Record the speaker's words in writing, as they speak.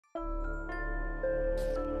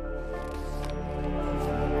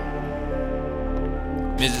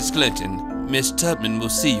Mrs. Clinton, Miss Tubman will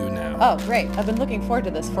see you now. Oh, great. I've been looking forward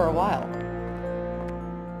to this for a while.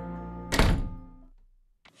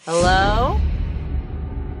 Hello?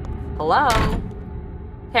 Hello?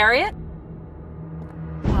 Harriet?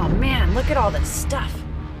 Oh man, look at all this stuff.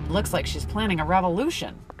 Looks like she's planning a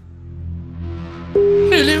revolution.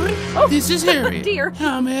 Hilary, this is Harriet. Dear.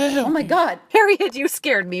 How may I help Oh my you? god. Harriet, you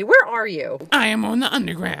scared me. Where are you? I am on the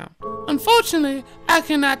underground. Unfortunately, I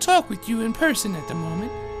cannot talk with you in person at the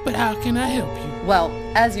moment, but how can I help you? Well,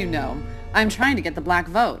 as you know, I'm trying to get the black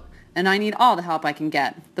vote, and I need all the help I can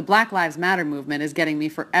get. The Black Lives Matter movement is getting me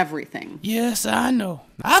for everything. Yes, I know.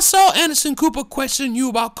 I saw Anderson Cooper question you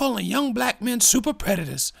about calling young black men super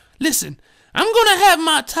predators. Listen, I'm gonna have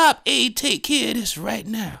my top aide take care of this right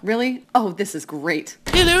now. Really? Oh, this is great.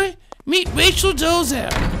 Hilary, meet Rachel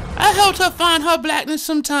Dolezal. I helped her find her blackness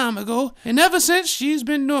some time ago, and ever since she's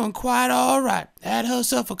been doing quite all right. Had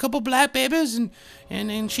herself a couple black babies,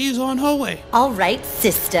 and she's on her way. All right,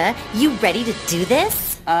 sister, you ready to do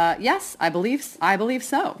this? Yes, I believe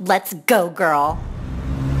so. Let's go, girl.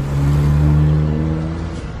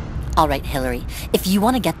 All right, Hilary, if you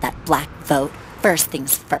want to get that black vote, first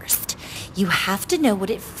things first. You have to know what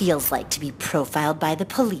it feels like to be profiled by the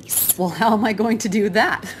police. Well, how am I going to do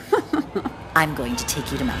that? I'm going to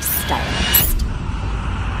take you to my stylist.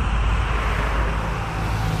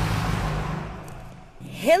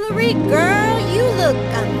 Hilary, girl, you look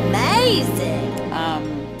amazing.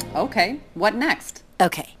 Okay. What next?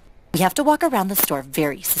 Okay, we have to walk around the store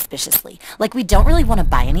very suspiciously. Like we don't really want to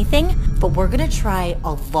buy anything, but we're gonna try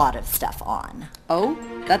a lot of stuff on. Oh,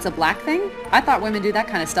 that's a black thing? I thought women do that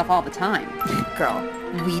kind of stuff all the time. Girl,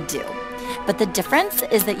 we do. But the difference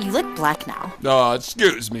is that you look black now. Oh,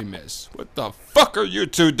 excuse me, miss. What the fuck are you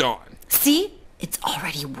two doing? See? It's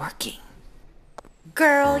already working.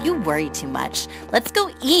 Girl, you worry too much. Let's go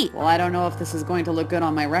eat. Well, I don't know if this is going to look good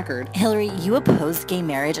on my record. Hilary, you opposed gay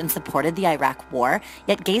marriage and supported the Iraq War,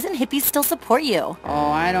 yet gays and hippies still support you.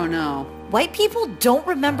 Oh, I don't know. White people don't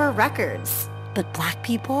remember records, but black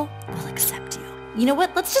people will accept you. You know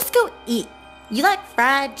what? Let's just go eat. You like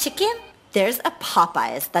fried chicken? There's a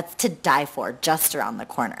Popeyes that's to die for just around the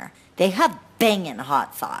corner. They have bangin'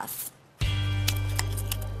 hot sauce.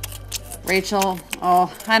 Rachel,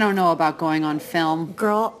 oh, I don't know about going on film.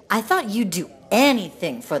 Girl, I thought you'd do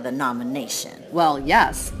anything for the nomination. Well,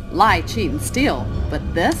 yes, lie, cheat, and steal.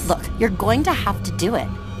 But this? Look, you're going to have to do it.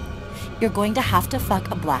 You're going to have to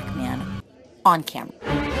fuck a black man on camera.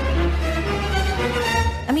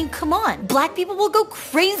 I mean, come on. Black people will go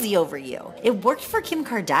crazy over you. It worked for Kim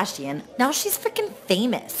Kardashian. Now she's freaking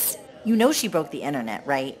famous. You know she broke the internet,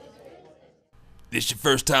 right? This your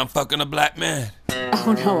first time fucking a black man?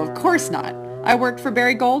 Oh no, of course not. I worked for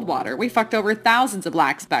Barry Goldwater. We fucked over thousands of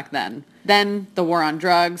blacks back then. Then, the war on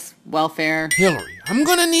drugs, welfare. Hilary, I'm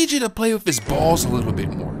gonna need you to play with his balls a little bit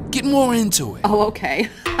more. Get more into it. Oh, okay.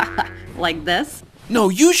 Like this? No,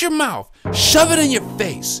 use your mouth. Shove it in your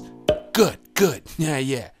face. Good.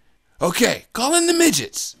 Yeah. Okay, call in the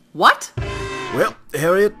midgets. What? Well,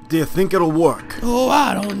 Harriet, do you think it'll work? Oh,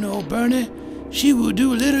 I don't know, Bernie. She will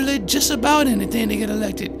do literally just about anything to get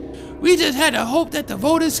elected. We just had to hope that the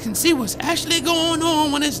voters can see what's actually going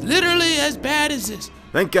on when it's literally as bad as this.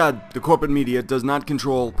 Thank God the corporate media does not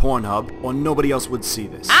control Pornhub, or nobody else would see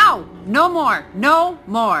this. Ow! No more! No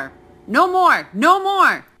more! No more! No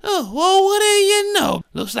more! Oh, well, what do you know?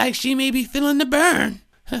 Looks like she may be feeling the burn.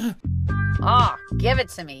 Oh, give it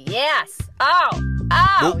to me. Yes. Oh,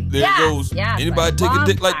 Oh, there it goes. Yes, Anybody take a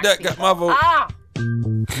dick like that got my vote. Oh.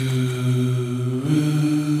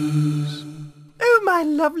 Oh, my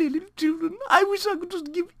lovely little children, I wish I could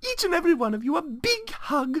just give each and every one of you a big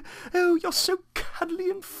hug. Oh, you're so cuddly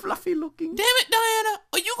and fluffy looking. Damn it, Diana.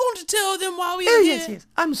 Are you going to tell them while we are Oh, here? yes.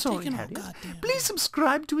 I'm sorry, Taking Harriet. goddamn Please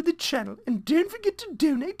subscribe to the channel and don't forget to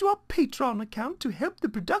donate to our Patreon account to help the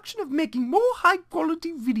production of making more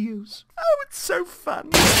high-quality videos. Oh, it's so fun.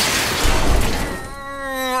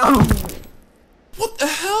 What the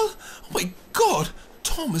hell? Oh my God!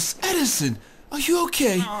 Thomas Edison! Are you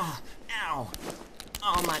okay? Oh, ow.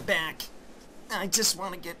 Oh, my back. I just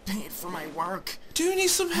want to get paid for my work. Do you need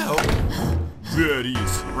some help? There it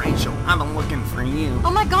is. Rachel, I've been looking for you.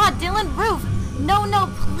 Oh my god, Dylan Roof! No,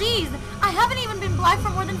 please! I haven't even been black for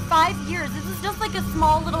more than 5 years. This is just like a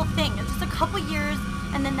small little thing. It's just a couple years,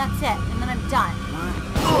 and then that's it. And then I'm done.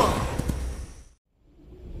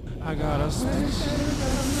 I got a